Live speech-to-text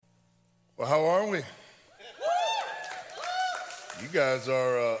Well, how are we? You guys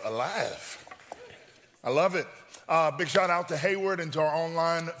are alive. I love it. Big shout out to Hayward and to our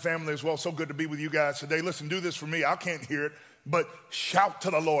online family as well. So good to be with you guys today. Listen, do this for me. I can't hear it, but shout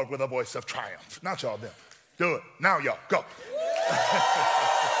to the Lord with a voice of triumph. Not y'all, them. Do it. Now, y'all, go.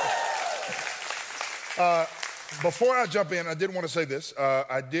 Before I jump in, I did want to say this.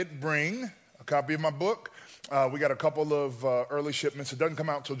 I did bring a copy of my book. We got a couple of early shipments. It doesn't come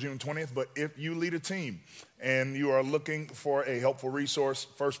out till June 20th, but if you lead a team and you are looking for a helpful resource,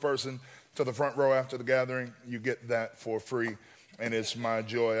 first person to the front row after the gathering, you get that for free. And it's my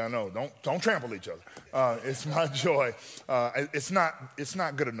joy. I know, don't trample each other. It's my joy. It's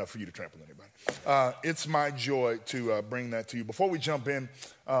not good enough for you to trample anybody. It's my joy to bring that to you. Before we jump in,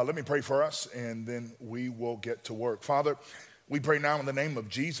 let me pray for us, and then we will get to work. Father, we pray now in the name of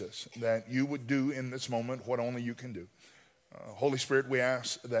Jesus that you would do in this moment what only you can do. Holy Spirit, we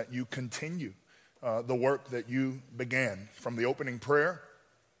ask that you continue the work that you began from the opening prayer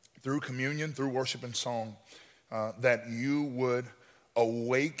through communion, through worship and song, that you would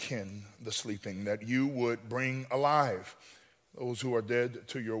awaken the sleeping, that you would bring alive those who are dead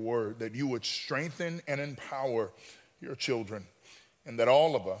to your word, that you would strengthen and empower your children, and that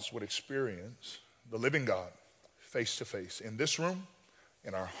all of us would experience the living God face to face in this room,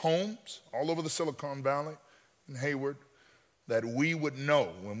 in our homes, all over the Silicon Valley, in Hayward, that we would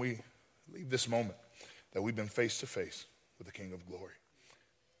know when we leave this moment that we've been face to face with the King of Glory.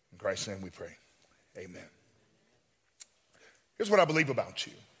 In Christ's name we pray, amen. Here's what I believe about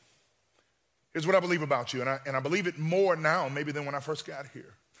you. Here's what I believe about you, and I believe it more now maybe than when I first got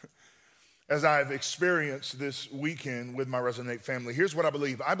here. As I've experienced this weekend with my Resonate family, here's what I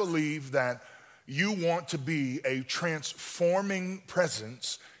believe. I believe that you want to be a transforming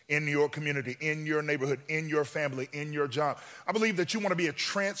presence in your community, in your neighborhood, in your family, in your job. I believe that you want to be a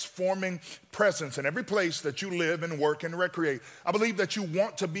transforming presence in every place that you live and work and recreate. I believe that you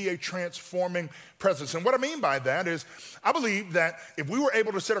want to be a transforming presence. And what I mean by that is I believe that if we were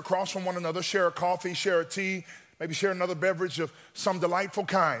able to sit across from one another, share a coffee, share a tea, maybe share another beverage of some delightful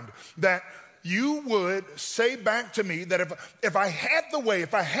kind, that you would say back to me that if I had the way,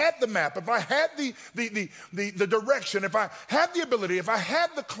 if I had the map, if I had the direction, if I had the ability, if I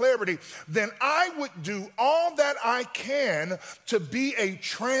had the clarity, then I would do all that I can to be a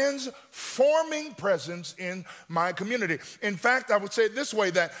transforming presence in my community. In fact, I would say it this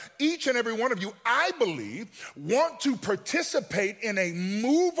way, that each and every one of you, I believe, want to participate in a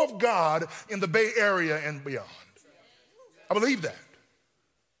move of God in the Bay Area and beyond. I believe that.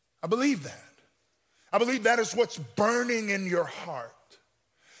 I believe that. I believe that is what's burning in your heart.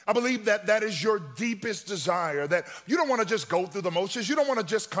 I believe that that is your deepest desire, that you don't want to just go through the motions. You don't want to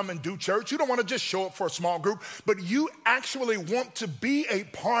just come and do church. You don't want to just show up for a small group, but you actually want to be a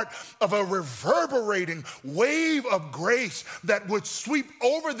part of a reverberating wave of grace that would sweep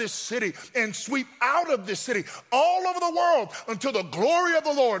over this city and sweep out of this city all over the world until the glory of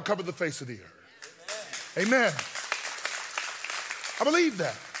the Lord covered the face of the earth. Amen. I believe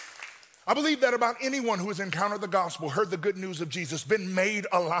that. I believe that about anyone who has encountered the gospel, heard the good news of Jesus, been made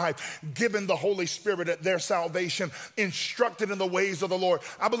alive, given the Holy Spirit at their salvation, instructed in the ways of the Lord.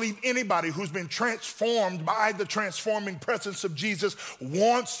 I believe anybody who's been transformed by the transforming presence of Jesus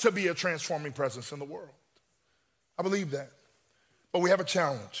wants to be a transforming presence in the world. I believe that. But we have a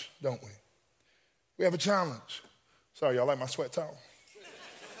challenge, don't we? We have a challenge. Sorry, y'all like my sweat towel?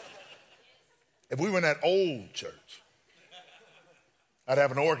 If we were in that old church, I'd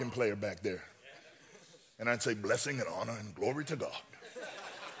have an organ player back there. And I'd say, blessing and honor and glory to God.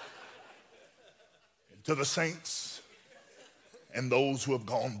 And to the saints and those who have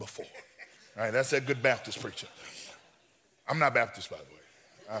gone before. All right, that's that good Baptist preacher. I'm not Baptist, by the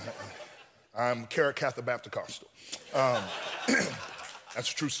way. I'm Carrot Catholic Baptist Costal. That's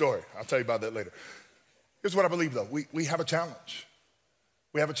a true story. I'll tell you about that later. Here's what I believe, though. We have a challenge.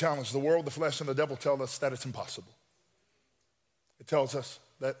 We have a challenge. The world, the flesh, and the devil tell us that it's impossible. It tells us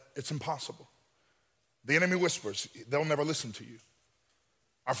that it's impossible. The enemy whispers, they'll never listen to you.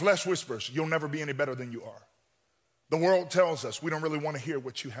 Our flesh whispers, you'll never be any better than you are. The world tells us we don't really want to hear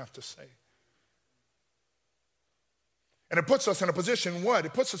what you have to say. And it puts us in a position, what?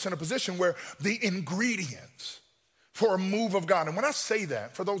 It puts us in a position where the ingredients for a move of God, and when I say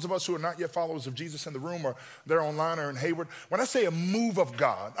that, for those of us who are not yet followers of Jesus in the room or they're online or in Hayward, when I say a move of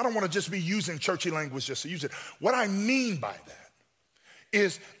God, I don't want to just be using churchy language just to use it. What I mean by that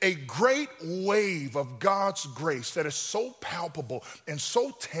is a great wave of God's grace that is so palpable and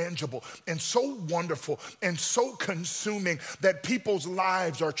so tangible and so wonderful and so consuming that people's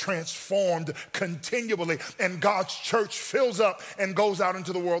lives are transformed continually, and God's church fills up and goes out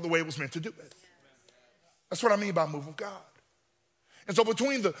into the world the way it was meant to do it. That's what I mean by move of God. And so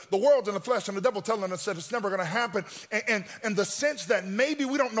between the world and the flesh and the devil telling us that it's never going to happen, and the sense that maybe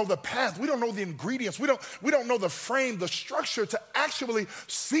we don't know the path, we don't know the ingredients, we don't know the frame, the structure to actually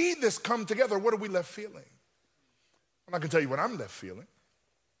see this come together, what are we left feeling? And I can tell you what I'm left feeling.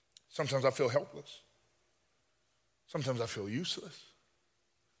 Sometimes I feel helpless. Sometimes I feel useless.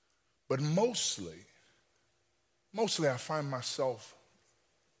 But mostly I find myself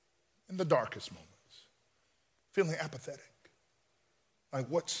in the darkest moments, feeling apathetic. Like,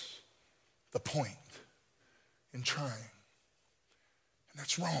 what's the point in trying? And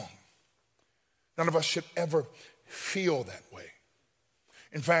that's wrong. None of us should ever feel that way.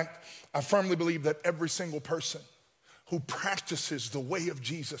 In fact, I firmly believe that every single person who practices the way of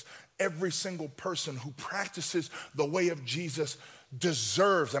Jesus, every single person who practices the way of Jesus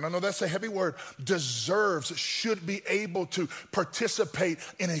deserves, and I know that's a heavy word, deserves, should be able to participate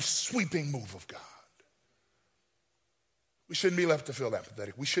in a sweeping move of God. We shouldn't be left to feel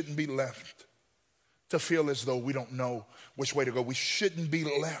apathetic. We shouldn't be left to feel as though we don't know which way to go. We shouldn't be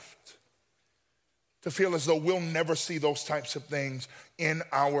left to feel as though we'll never see those types of things in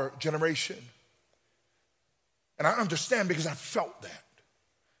our generation. And I understand because I felt that.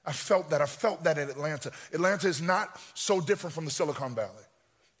 I felt that in Atlanta. Atlanta is not so different from the Silicon Valley.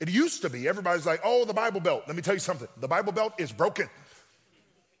 It used to be. Everybody's like, oh, the Bible Belt. Let me tell you something. The Bible Belt is broken.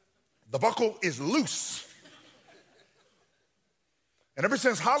 The buckle is loose. And ever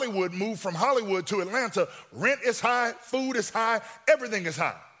since Hollywood moved from Hollywood to Atlanta, rent is high, food is high, everything is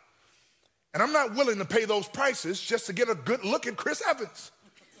high. And I'm not willing to pay those prices just to get a good look at Chris Evans,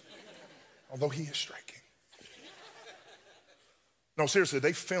 although he is striking. No, seriously,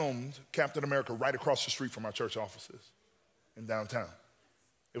 they filmed Captain America right across the street from our church offices in downtown.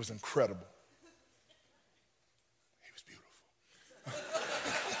 It was incredible. He was beautiful.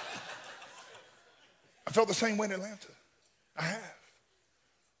 I felt the same way in Atlanta. I have.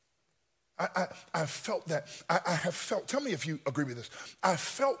 I felt that. I have felt, tell me if you agree with this. I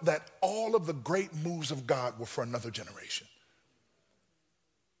felt that all of the great moves of God were for another generation.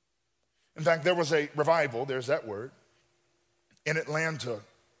 In fact, there was a revival, there's that word, in Atlanta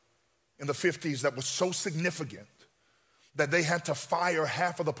in the 50s that was so significant that they had to fire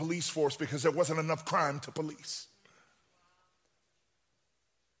half of the police force because there wasn't enough crime to police.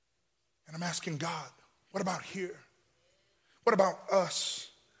 And I'm asking God, what about here? What about us?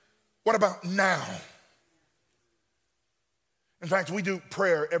 What about now? In fact, we do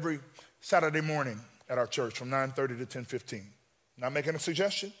prayer every Saturday morning at our church from 9:30 to 10:15. Not making a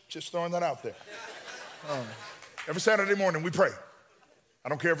suggestion, just throwing that out there. Every Saturday morning we pray. I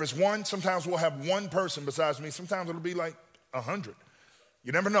don't care if it's one. Sometimes we'll have one person besides me. Sometimes it'll be like 100.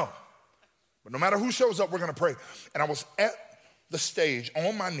 You never know. But no matter who shows up, we're going to pray. And I was at the stage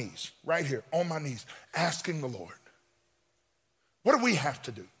on my knees, right here, on my knees, asking the Lord, what do we have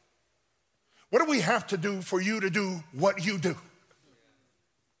to do? What do we have to do for you to do what you do?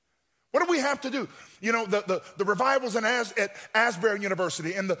 What do we have to do? You know, the revivals at Asbury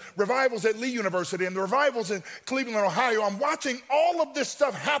University and the revivals at Lee University and the revivals in Cleveland, Ohio. I'm watching all of this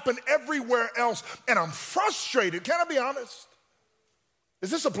stuff happen everywhere else, and I'm frustrated. Can I be honest? Is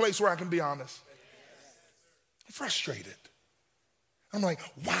this a place where I can be honest? I'm frustrated. I'm like,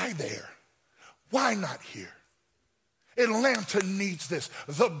 why there? Why not here? Atlanta needs this.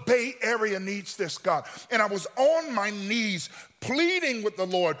 The Bay Area needs this, God. And I was on my knees pleading with the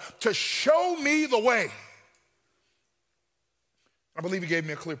Lord to show me the way. I believe he gave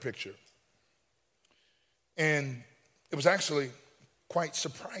me a clear picture. And it was actually quite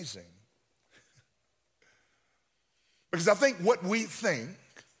surprising. Because I think what we think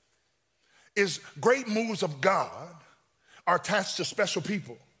is great moves of God are attached to special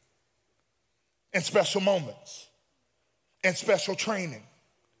people and special moments and special training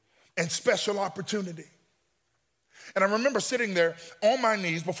and special opportunity. And I remember sitting there on my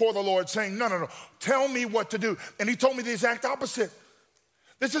knees before the Lord saying, no, tell me what to do. And he told me the exact opposite.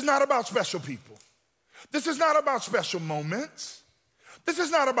 This is not about special people. This is not about special moments. This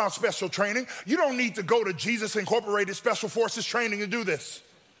is not about special training. You don't need to go to Jesus Incorporated Special Forces training to do this.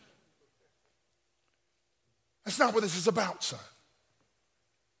 That's not what this is about, son.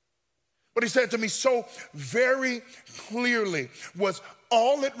 What he said to me so very clearly was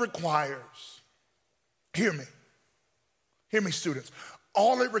all it requires, hear me students,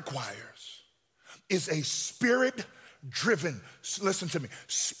 all it requires is a spirit driven, listen to me,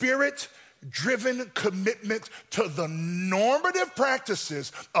 spirit-driven commitment to the normative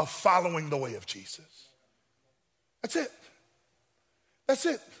practices of following the way of Jesus. That's it. That's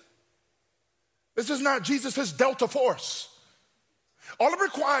it. This is not Jesus' Delta Force. All it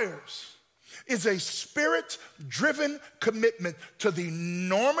requires is a spirit-driven commitment to the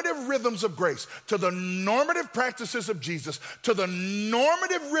normative rhythms of grace, to the normative practices of Jesus, to the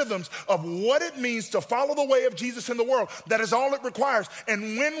normative rhythms of what it means to follow the way of Jesus in the world. That is all it requires.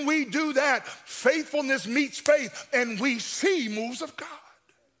 And when we do that, faithfulness meets faith, and we see moves of God.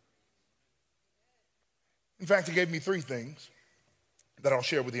 In fact, he gave me 3 things that I'll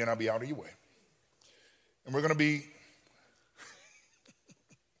share with you, and I'll be out of your way. And we're going to be,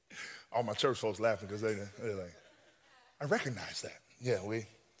 all my church folks laughing because they're like, I recognize that. Yeah, we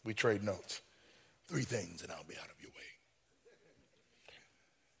trade notes. 3 things and I'll be out of your way.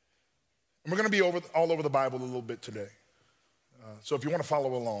 And we're going to be all over the Bible a little bit today. So if you want to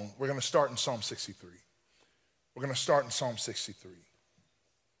follow along, we're going to start in Psalm 63. We're going to start in Psalm 63.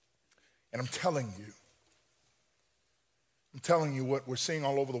 And I'm telling you what we're seeing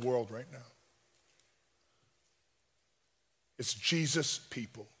all over the world right now. It's Jesus'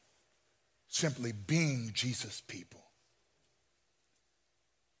 people simply being Jesus' people.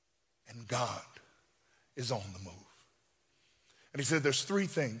 And God is on the move. And he said there's 3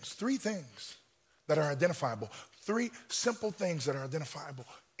 things that are identifiable, 3 simple things that are identifiable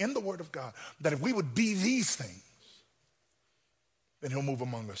in the Word of God, that if we would be these things, then he'll move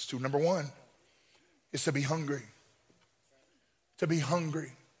among us too. Number 1 is to be hungry. To be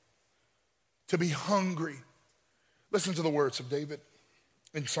hungry. To be hungry. Listen to the words of David.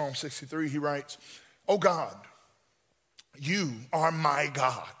 In Psalm 63, he writes, "Oh God, you are my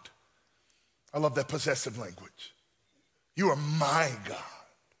God." I love that possessive language. You are my God.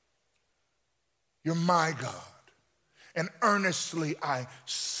 You're my God. And earnestly I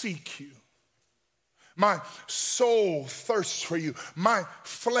seek you. My soul thirsts for you. My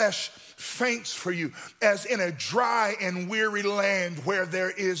flesh faints for you, as in a dry and weary land where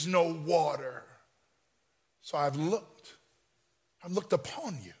there is no water. So I've looked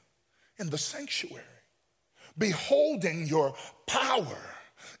upon you in the sanctuary, beholding your power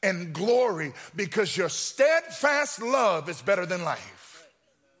and glory, because your steadfast love is better than life.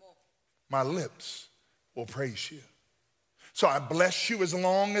 My lips will praise you. So I bless you as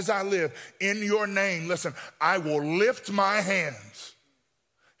long as I live. In your name, listen, I will lift my hands,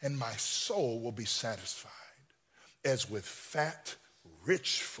 and my soul will be satisfied as with fat,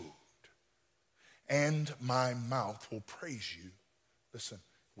 rich food. And my mouth will praise you, listen,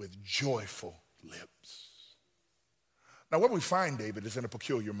 with joyful lips. Now, what we find David is in a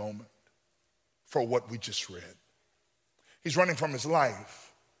peculiar moment for what we just read. He's running from his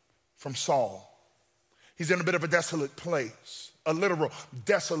life, from Saul. He's in a bit of a desolate place, a literal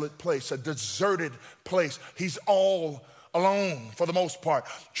desolate place, a deserted place. He's all alone for the most part,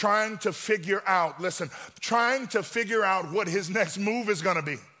 trying to figure out what his next move is going to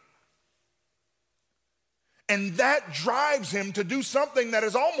be. And that drives him to do something that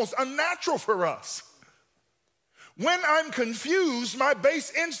is almost unnatural for us. When I'm confused, my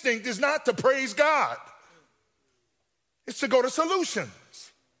base instinct is not to praise God. It's to go to solutions.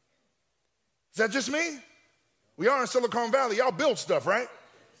 Is that just me? We are in Silicon Valley. Y'all build stuff, right?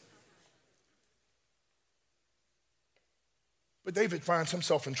 But David finds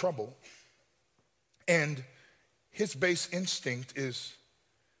himself in trouble. And his base instinct is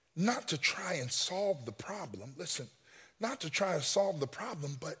not to try and solve the problem. Listen, not to try to solve the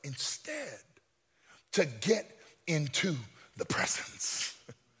problem, but instead to get into the presence.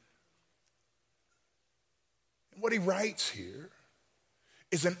 And what he writes here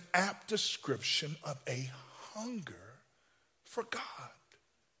is an apt description of a hunger for God.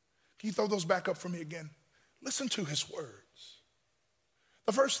 Can you throw those back up for me again? Listen to his words.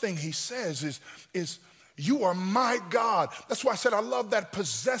 The first thing he says is you are my God. That's why I said I love that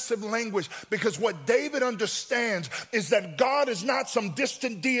possessive language, because what David understands is that God is not some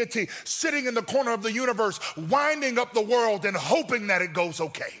distant deity sitting in the corner of the universe, winding up the world and hoping that it goes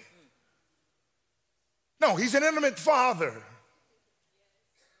okay. No, he's an intimate father,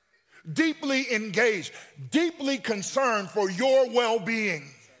 deeply engaged, deeply concerned for your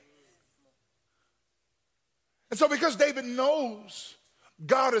well-being. And so because David knows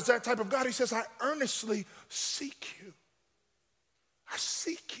God is that type of God, he says, I earnestly seek you. I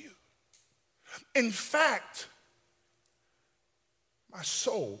seek you. In fact, my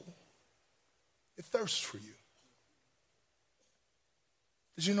soul, it thirsts for you.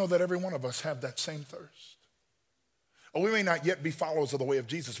 Did you know that every one of us have that same thirst? Oh, we may not yet be followers of the way of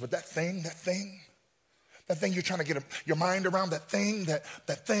Jesus, but that thing That thing you're trying to get your mind around,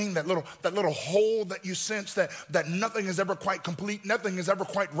 that little hole that you sense that nothing is ever quite complete, nothing is ever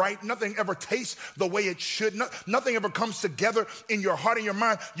quite right, nothing ever tastes the way it should, nothing ever comes together in your heart and your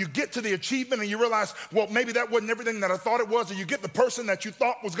mind. You get to the achievement and you realize, well, maybe that wasn't everything that I thought it was, or you get the person that you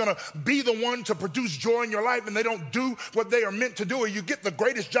thought was gonna be the one to produce joy in your life and they don't do what they are meant to do, or you get the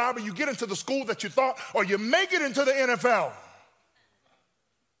greatest job, or you get into the school that you thought, or you make it into the NFL.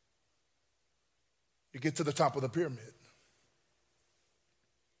 You get to the top of the pyramid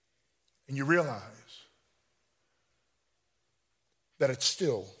and you realize that it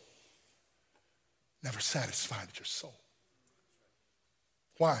still never satisfied your soul.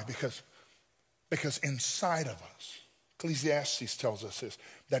 Why? Because inside of us, Ecclesiastes tells us this,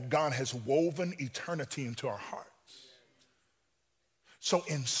 that God has woven eternity into our hearts. So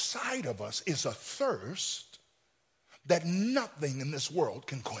inside of us is a thirst that nothing in this world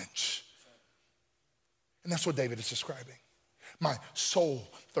can quench. And that's what David is describing. My soul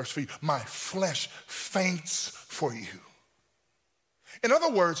thirsts for you. My flesh faints for you. In other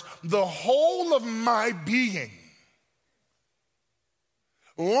words, the whole of my being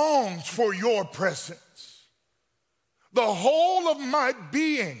longs for your presence. The whole of my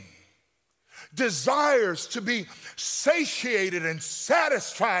being desires to be satiated and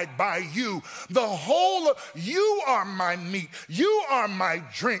satisfied by you. You are my meat. You are my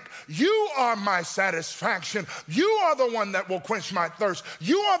drink. You are my satisfaction. You are the one that will quench my thirst.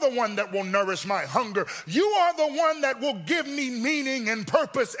 You are the one that will nourish my hunger. You are the one that will give me meaning and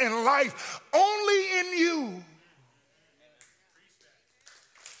purpose in life. Only in you.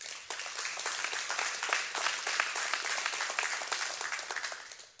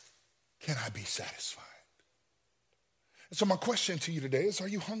 Can I be satisfied? And so my question to you today is, are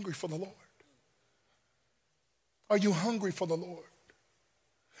you hungry for the Lord? Are you hungry for the Lord?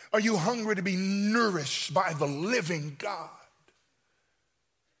 Are you hungry to be nourished by the living God?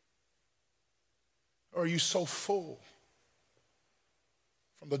 Or are you so full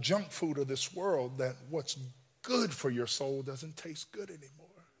from the junk food of this world that what's good for your soul doesn't taste good anymore?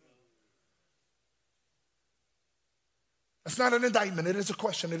 That's not an indictment. It is a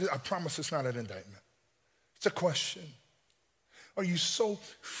question. I promise it's not an indictment. It's a question. Are you so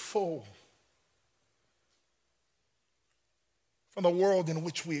full from the world in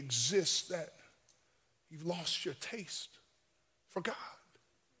which we exist that you've lost your taste for God?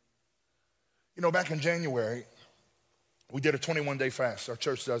 You know, back in January, we did a 21-day fast. Our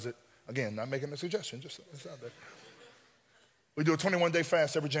church does it. Again, not making a suggestion, just it's out there. We do a 21-day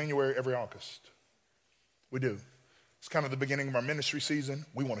fast every January, every August. We do. It's kind of the beginning of our ministry season.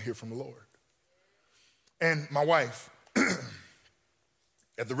 We want to hear from the Lord. And my wife,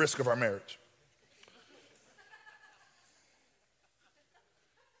 at the risk of our marriage,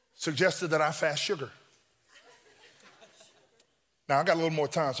 suggested that I fast sugar. Now, I got a little more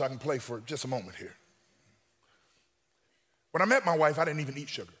time so I can play for just a moment here. When I met my wife, I didn't even eat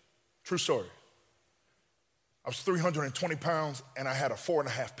sugar. True story. I was 320 pounds and I had a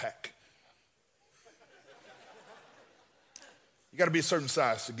 4.5 pack. You got to be a certain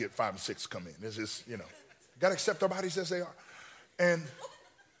size to get 5 and 6 to come in. It's just, you got to accept our bodies as they are. And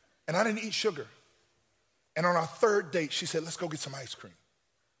I didn't eat sugar. And on our third date, she said, let's go get some ice cream.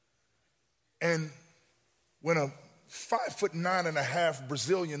 And when a 5'9.5"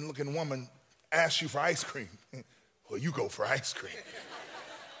 Brazilian looking woman asks you for ice cream, well, you go for ice cream.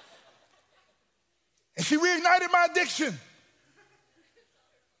 And she reignited my addiction.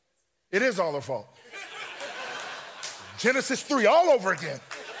 It is all her fault. Genesis 3 all over again.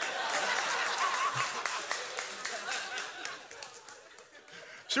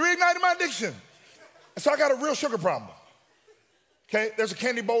 She reignited my addiction. And so I got a real sugar problem. Okay, there's a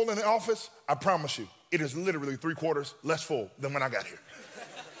candy bowl in the office. I promise you, it is literally 3/4 less full than when I got here.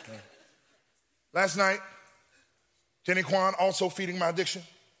 Okay. Last night, Jenny Kwan, also feeding my addiction,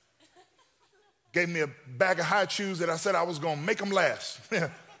 gave me a bag of high chews that I said I was going to make them last.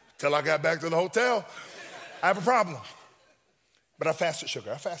 Till I got back to the hotel. I have a problem. But I fasted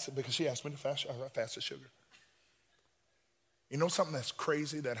sugar. I fasted because she asked me to fast. I fasted sugar. You know something that's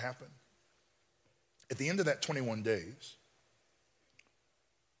crazy that happened? At the end of that 21 days,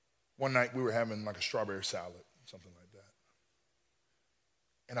 one night we were having like a strawberry salad, something like that.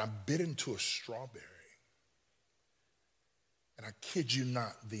 And I bit into a strawberry. And I kid you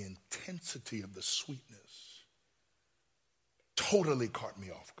not, the intensity of the sweetness totally caught me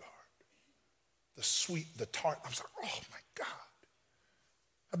off guard. The sweet, the tart, I was like, oh my God.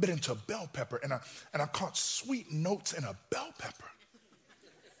 I bit into a bell pepper and I caught sweet notes in a bell pepper.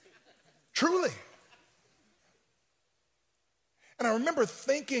 Truly. And I remember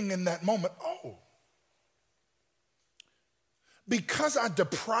thinking in that moment, oh, Because I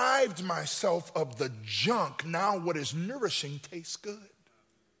deprived myself of the junk, now what is nourishing tastes good.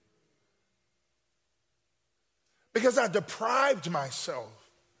 Because I deprived myself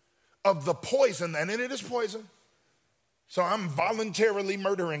of the poison, and it is poison, so I'm voluntarily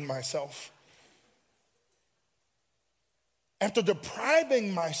murdering myself. After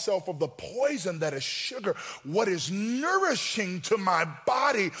depriving myself of the poison that is sugar, what is nourishing to my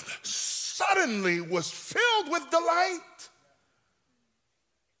body suddenly was filled with delight.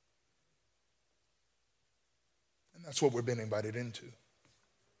 And that's what we're being invited into.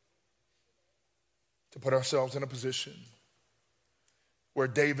 To put ourselves in a position where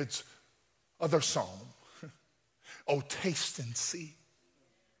David's other psalm, oh, taste and see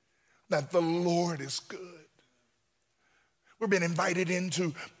that the Lord is good. We're being invited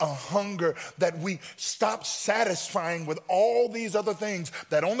into a hunger that we stop satisfying with all these other things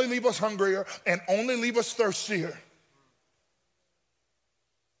that only leave us hungrier and only leave us thirstier.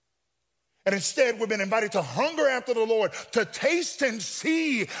 And instead, we've been invited to hunger after the Lord, to taste and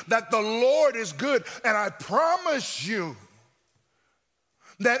see that the Lord is good. And I promise you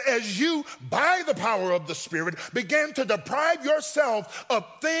that as you, by the power of the Spirit, begin to deprive yourself of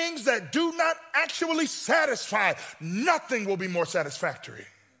things that do not actually satisfy, nothing will be more satisfactory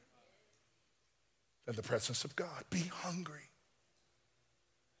than the presence of God. Be hungry.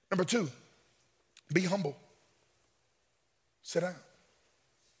 Number 2, be humble. Sit down.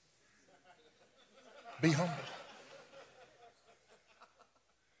 Be humble.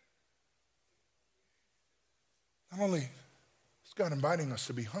 Not only is God inviting us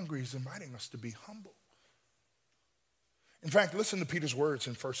to be hungry, he's inviting us to be humble. In fact, listen to Peter's words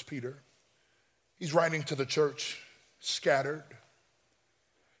in 1 Peter. He's writing to the church scattered,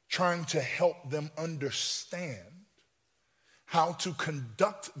 trying to help them understand how to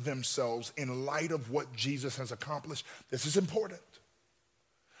conduct themselves in light of what Jesus has accomplished. This is important.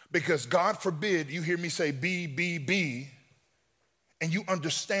 Because God forbid you hear me say be, and you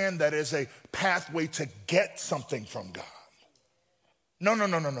understand that as a pathway to get something from God. No.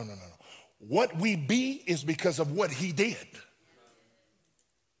 What we be is because of what he did.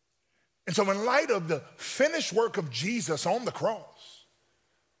 And so in light of the finished work of Jesus on the cross,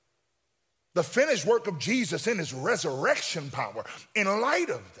 the finished work of Jesus in his resurrection power, in light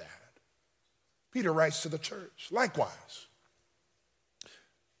of that, Peter writes to the church, likewise,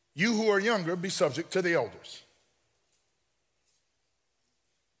 you who are younger, be subject to the elders.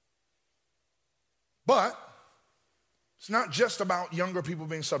 But it's not just about younger people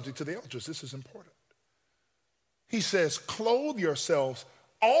being subject to the elders. This is important. He says, clothe yourselves,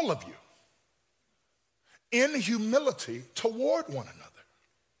 all of you, in humility toward one another.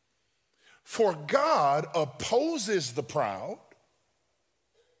 For God opposes the proud,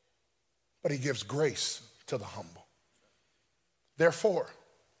 but he gives grace to the humble. Therefore,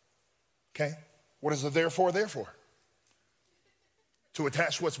 okay, what is the therefore? To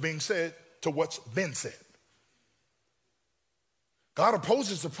attach what's being said to what's been said. God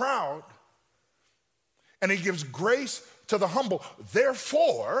opposes the proud, and he gives grace to the humble.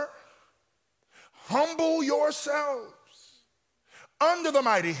 Therefore, humble yourselves under the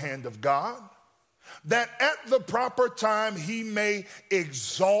mighty hand of God, that at the proper time he may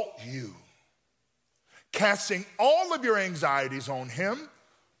exalt you, casting all of your anxieties on him.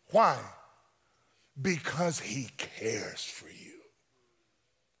 Why? Because he cares for you.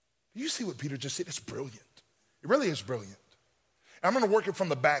 You see what Peter just said? It's brilliant. It really is brilliant. I'm going to work it from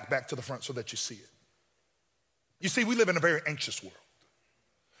the back to the front so that you see it. You see, we live in a very anxious world.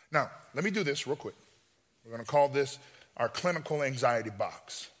 Now, let me do this real quick. We're going to call this our clinical anxiety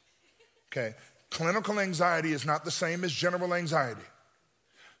box. Okay? Clinical anxiety is not the same as general anxiety.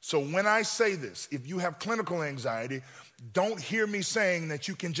 So when I say this, if you have clinical anxiety, don't hear me saying that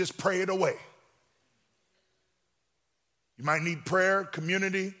you can just pray it away. You might need prayer,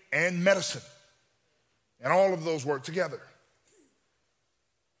 community, and medicine. And all of those work together.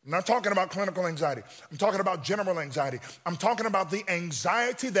 I'm not talking about clinical anxiety. I'm talking about general anxiety. I'm talking about the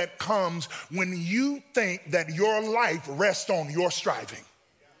anxiety that comes when you think that your life rests on your striving.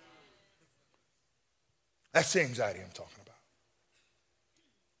 That's the anxiety I'm talking about.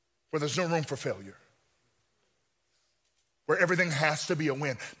 Where there's no room for failure. Where everything has to be a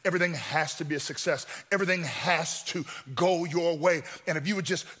win. Everything has to be a success. Everything has to go your way. And if you would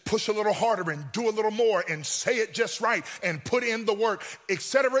just push a little harder and do a little more and say it just right and put in the work, et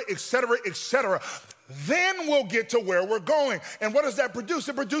cetera, then we'll get to where we're going. And what does that produce?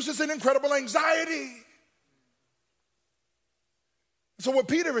 It produces an incredible anxiety. So what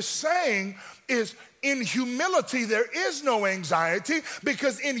Peter is saying is, in humility, there is no anxiety,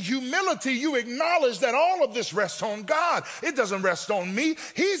 because in humility, you acknowledge that all of this rests on God. It doesn't rest on me.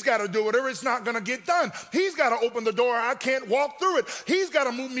 He's got to do it or it's not going to get done. He's got to open the door. I can't walk through it. He's got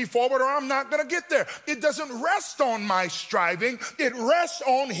to move me forward or I'm not going to get there. It doesn't rest on my striving. It rests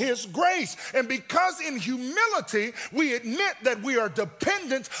on his grace. And because in humility, we admit that we are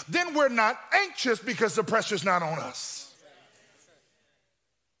dependent, then we're not anxious because the pressure's not on us.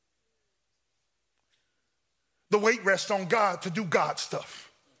 The weight rests on God to do God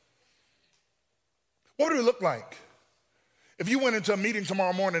stuff. What would it look like if you went into a meeting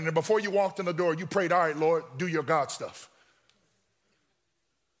tomorrow morning and before you walked in the door, you prayed, all right, Lord, do your God stuff?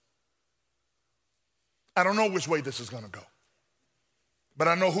 I don't know which way this is going to go, but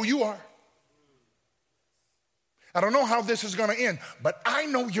I know who you are. I don't know how this is going to end, but I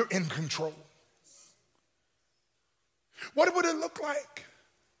know you're in control. What would it look like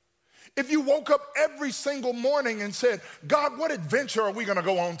if you woke up every single morning and said, God, what adventure are we going to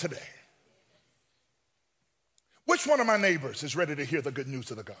go on today? Which one of my neighbors is ready to hear the good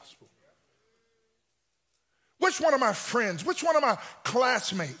news of the gospel? Which one of my friends, which one of my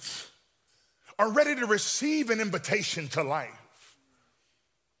classmates are ready to receive an invitation to life?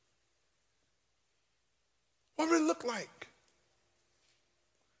 What would it look like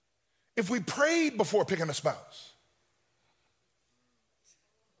if we prayed before picking a spouse?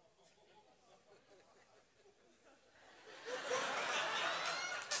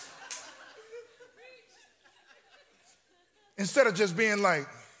 Instead of just being like,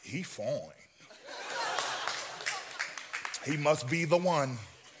 he fine. He must be the one.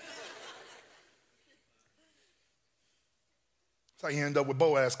 That's how you end up with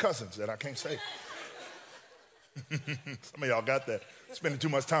Boaz cousins that I can't say. Some of y'all got that. Spending too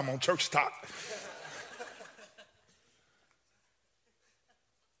much time on church talk.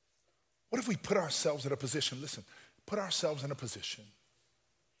 What if we put ourselves in a position, listen, put ourselves in a position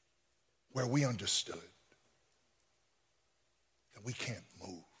where we understood that we can't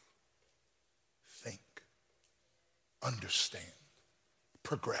move, think, understand,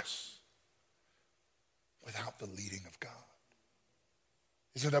 progress without the leading of God?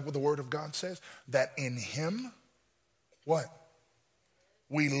 Isn't that what the word of God says? That in him, what?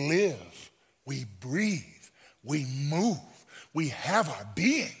 We live, we breathe, we move, we have our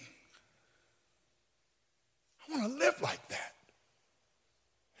being. I want to live like that.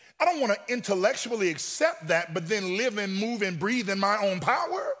 I don't want to intellectually accept that, but then live and move and breathe in my own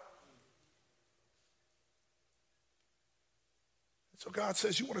power. So God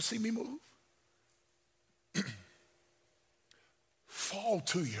says, you want to see me move? Fall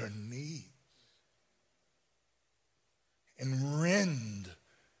to your knees and rend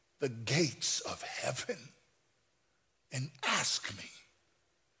the gates of heaven and ask me.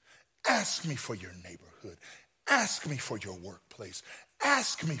 Ask me for your neighborhood. Ask me for your workplace.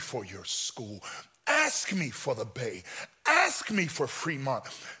 Ask me for your school. Ask me for the Bay. Ask me for Fremont.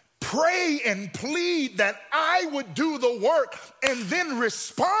 Pray and plead that I would do the work and then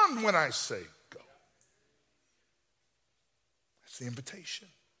respond when I say go. That's the invitation.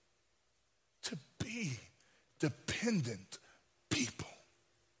 To be dependent people.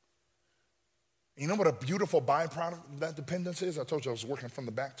 You know what a beautiful byproduct of that dependence is? I told you I was working from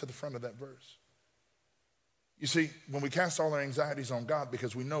the back to the front of that verse. You see, when we cast all our anxieties on God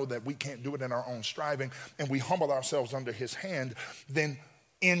because we know that we can't do it in our own striving and we humble ourselves under his hand, then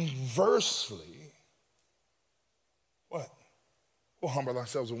inversely, what? We'll humble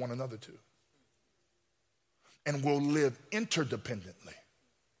ourselves with one another too. And we'll live interdependently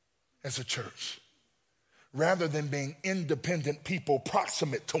as a church rather than being independent people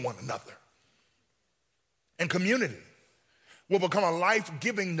proximate to one another. And community will become a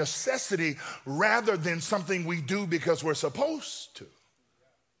life-giving necessity rather than something we do because we're supposed to.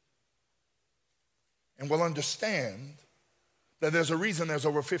 And we'll understand that there's a reason there's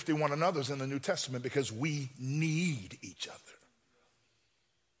over 51 another's in the New Testament, because we need each other.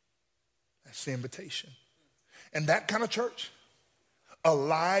 That's the invitation. And that kind of church,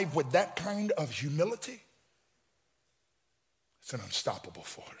 alive with that kind of humility, it's an unstoppable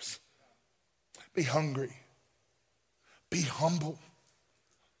force. Be hungry. Be humble.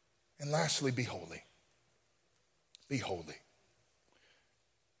 And lastly, be holy. Be holy.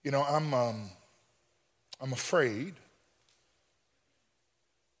 You know, I'm afraid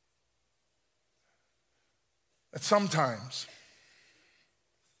that sometimes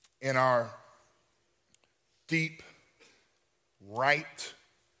in our deep, right,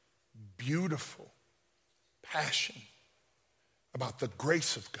 beautiful passion about the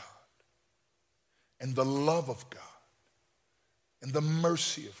grace of God and the love of God, in the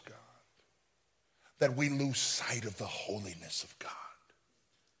mercy of God that we lose sight of the holiness of God.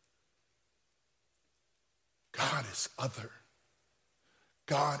 God is other.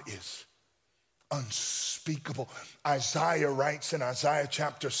 God is unspeakable. Isaiah writes in Isaiah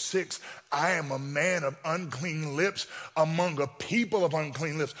chapter 6, I am a man of unclean lips among a people of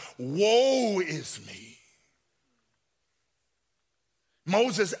unclean lips. Woe is me.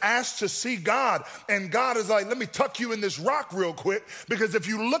 Moses asked to see God, and God is like, let me tuck you in this rock real quick, because if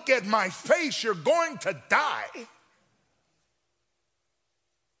you look at my face, you're going to die.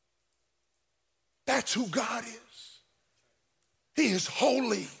 That's who God is. He is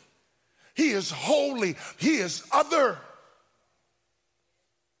holy. He is holy. He is other.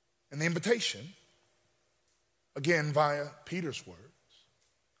 And the invitation, again via Peter's words,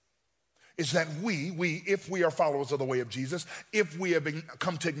 is that if we are followers of the way of Jesus, if we have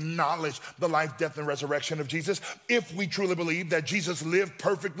come to acknowledge the life, death, and resurrection of Jesus, if we truly believe that Jesus lived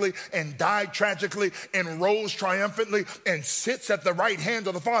perfectly and died tragically and rose triumphantly and sits at the right hand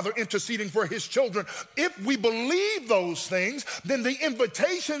of the Father interceding for his children, if we believe those things, then the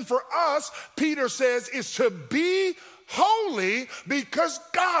invitation for us, Peter says, is to be holy because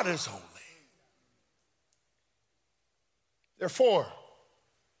God is holy. Therefore,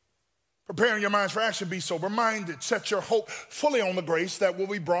 preparing your minds for action, be sober-minded. Set your hope fully on the grace that will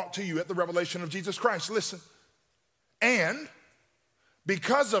be brought to you at the revelation of Jesus Christ. Listen. And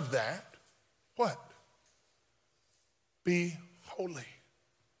because of that, what? Be holy.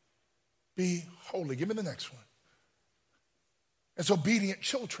 Be holy. Give me the next one. As obedient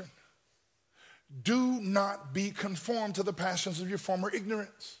children, do not be conformed to the passions of your former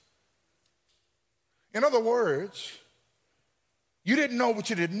ignorance. In other words, you didn't know what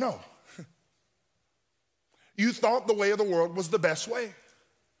you didn't know. You thought the way of the world was the best way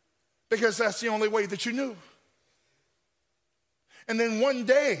because that's the only way that you knew. And then one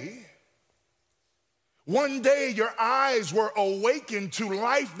day your eyes were awakened to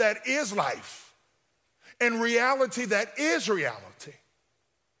life that is life and reality that is reality.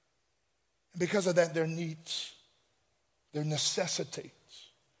 And because of that, there necessitates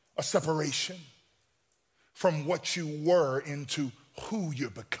a separation from what you were into who you're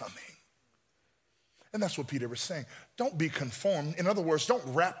becoming. And that's what Peter was saying. Don't be conformed. In other words, don't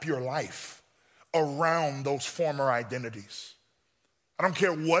wrap your life around those former identities. I don't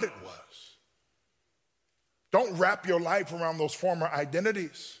care what it was. Don't wrap your life around those former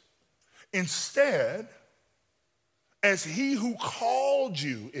identities. Instead, as he who called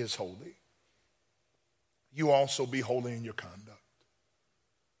you is holy, you also be holy in your conduct.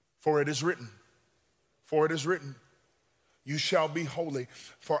 For it is written, you shall be holy,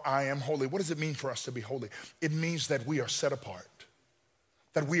 for I am holy. What does it mean for us to be holy? It means that we are set apart,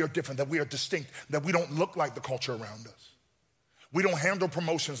 that we are different, that we are distinct, that we don't look like the culture around us. We don't handle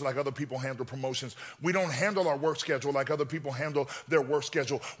promotions like other people handle promotions. We don't handle our work schedule like other people handle their work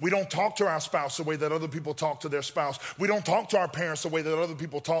schedule. We don't talk to our spouse the way that other people talk to their spouse. We don't talk to our parents the way that other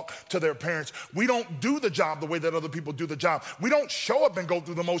people talk to their parents. We don't do the job the way that other people do the job. We don't show up and go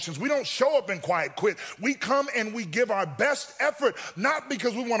through the motions. We don't show up and quiet quit. We come and we give our best effort, not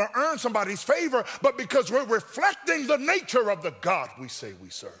because we want to earn somebody's favor, but because we're reflecting the nature of the God we say we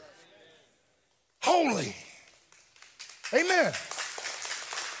serve. Holy. Amen.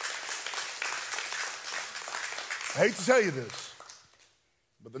 I hate to tell you this,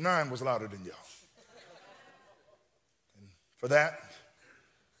 but the 9 was louder than y'all. And for that,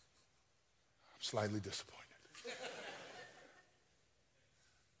 I'm slightly disappointed.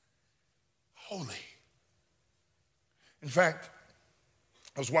 Holy. In fact,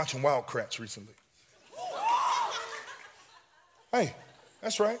 I was watching Wildcrats recently. Hey,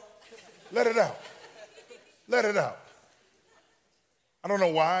 that's right. Let it out. Let it out. I don't know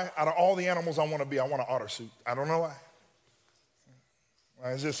why. Out of all the animals I want to be, I want an otter suit. I don't know why.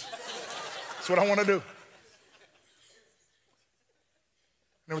 It's what I want to do.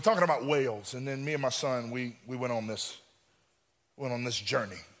 And we're talking about whales, and then me and my son, we went on this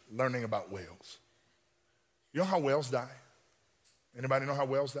journey learning about whales. You know how whales die? Anybody know how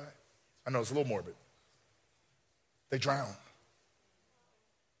whales die? I know it's a little morbid. They drown.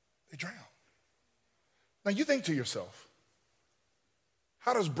 They drown. Now you think to yourself,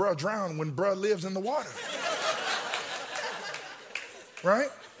 how does bruh drown when bruh lives in the water? Right?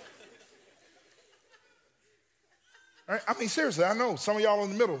 Right? I mean, seriously, I know some of y'all in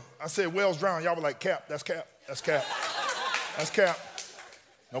the middle. I said whales drown. Y'all were like, Cap, that's Cap, that's Cap, that's Cap.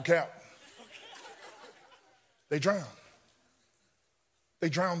 No Cap. They drown. They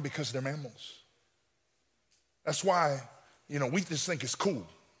drown because they're mammals. That's why, we just think it's cool.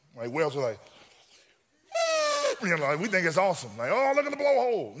 Like whales are like, You know, like we think it's awesome. Like, oh, look at the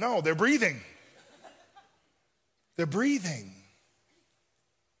blowhole. No, they're breathing. They're breathing.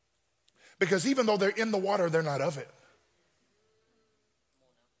 Because even though they're in the water, they're not of it.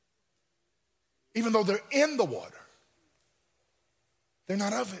 Even though they're in the water, they're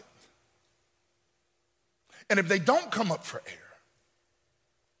not of it. And if they don't come up for air,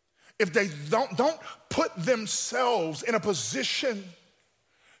 if they don't put themselves in a position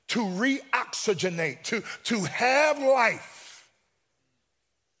to reoxygenate, to have life,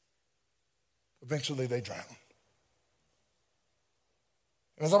 eventually they drown.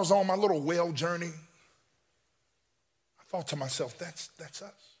 And as I was on my little whale journey, I thought to myself, that's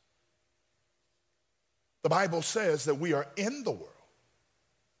us. The Bible says that we are in the world,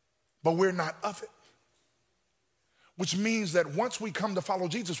 but we're not of it. Which means that once we come to follow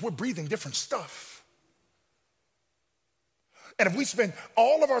Jesus, we're breathing different stuff. And if we spend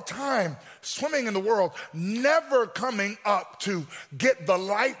all of our time swimming in the world, never coming up to get the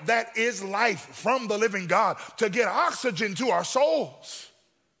life that is life from the living God, to get oxygen to our souls,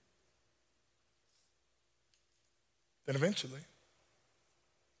 then eventually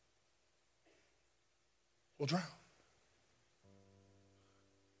we'll drown.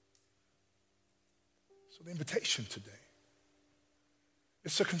 So the invitation today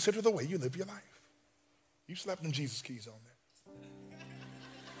is to consider the way you live your life. You slapped them Jesus keys on there.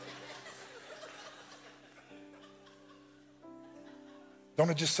 Don't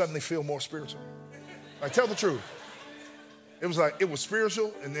it just suddenly feel more spiritual? Like, tell the truth. It was like, it was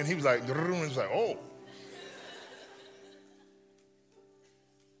spiritual, and then he was like, and it was like, oh.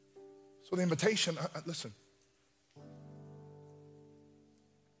 So the invitation, listen.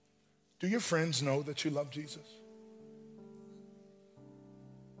 Do your friends know that you love Jesus?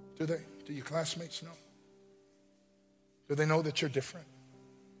 Do they? Do your classmates know? Do they know that you're different?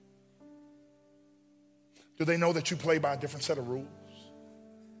 Do they know that you play by a different set of rules?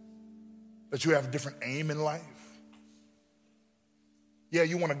 That you have a different aim in life? Yeah,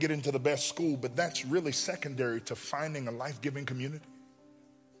 you want to get into the best school, but that's really secondary to finding a life-giving community.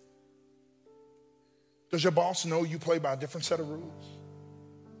 Does your boss know you play by a different set of rules?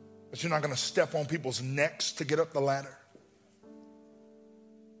 That you're not going to step on people's necks to get up the ladder?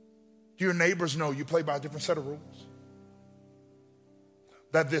 Do your neighbors know you play by a different set of rules?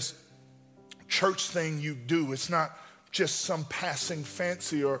 That this church thing you do, it's not just some passing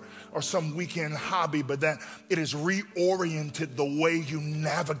fancy or some weekend hobby, but that it has reoriented the way you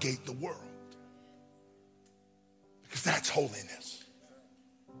navigate the world. Because that's holiness.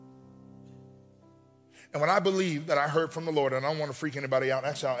 And when I believe that I heard from the Lord, and I don't want to freak anybody out,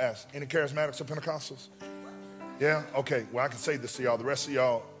 actually I'll ask, any charismatics or Pentecostals? Yeah? Okay, well I can say this to y'all. The rest of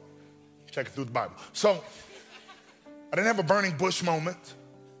y'all, check it through the Bible. So, I didn't have a burning bush moment,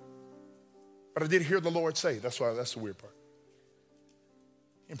 but I did hear the Lord say, that's the weird part.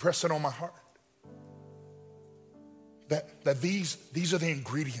 He impressed it on my heart. That these are the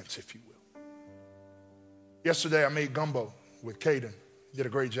ingredients, if you will. Yesterday I made gumbo with Caden. He did a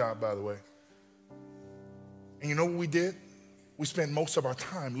great job, by the way. And you know what we did? We spent most of our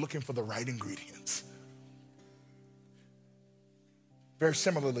time looking for the right ingredients. Very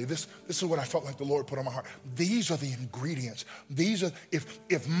similarly, this is what I felt like the Lord put on my heart. These are the ingredients. These are,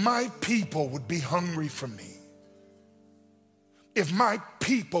 if my people would be hungry for me, if my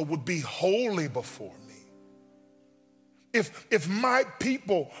people would be holy before me, if my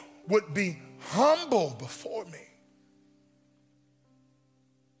people would be humble before me,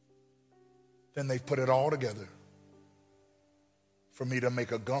 then they've put it all together for me to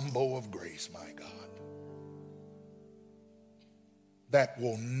make a gumbo of grace, my God, that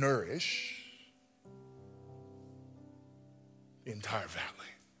will nourish the entire valley.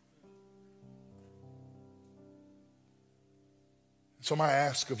 So my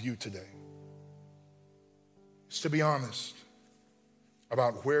ask of you today is to be honest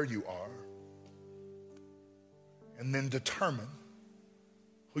about where you are and then determine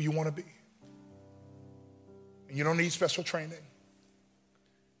who you want to be. And you don't need special training.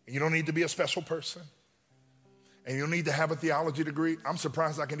 And you don't need to be a special person. And you don't need to have a theology degree. I'm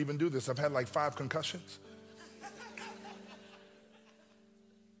surprised I can even do this. I've had like 5 concussions.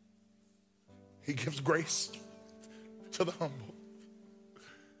 He gives grace to the humble.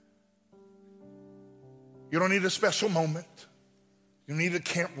 You don't need a special moment. You need a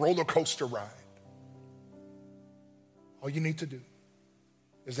camp roller coaster ride. All you need to do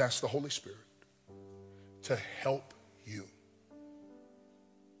is ask the Holy Spirit to help you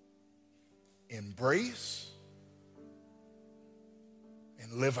embrace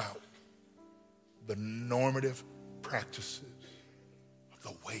and live out the normative practices of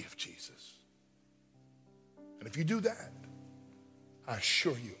the way of Jesus. And if you do that, I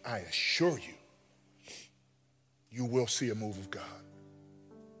assure you, you will see a move of God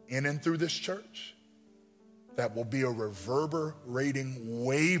in and through this church that will be a reverberating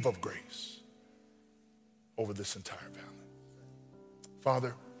wave of grace over this entire valley.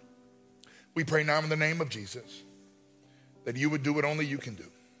 Father, we pray now in the name of Jesus that you would do what only you can do.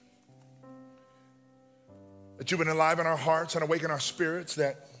 That you would enliven our hearts and awaken our spirits,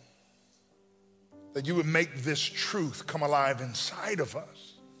 that you would make this truth come alive inside of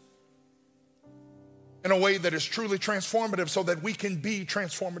us in a way that is truly transformative so that we can be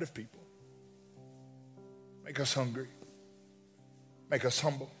transformative people. Make us hungry. Make us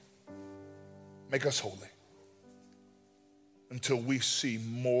humble. Make us holy until we see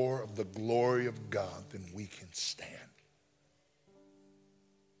more of the glory of God than we can stand.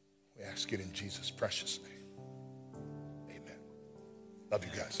 We ask it in Jesus' precious name. Amen. Love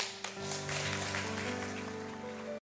you guys.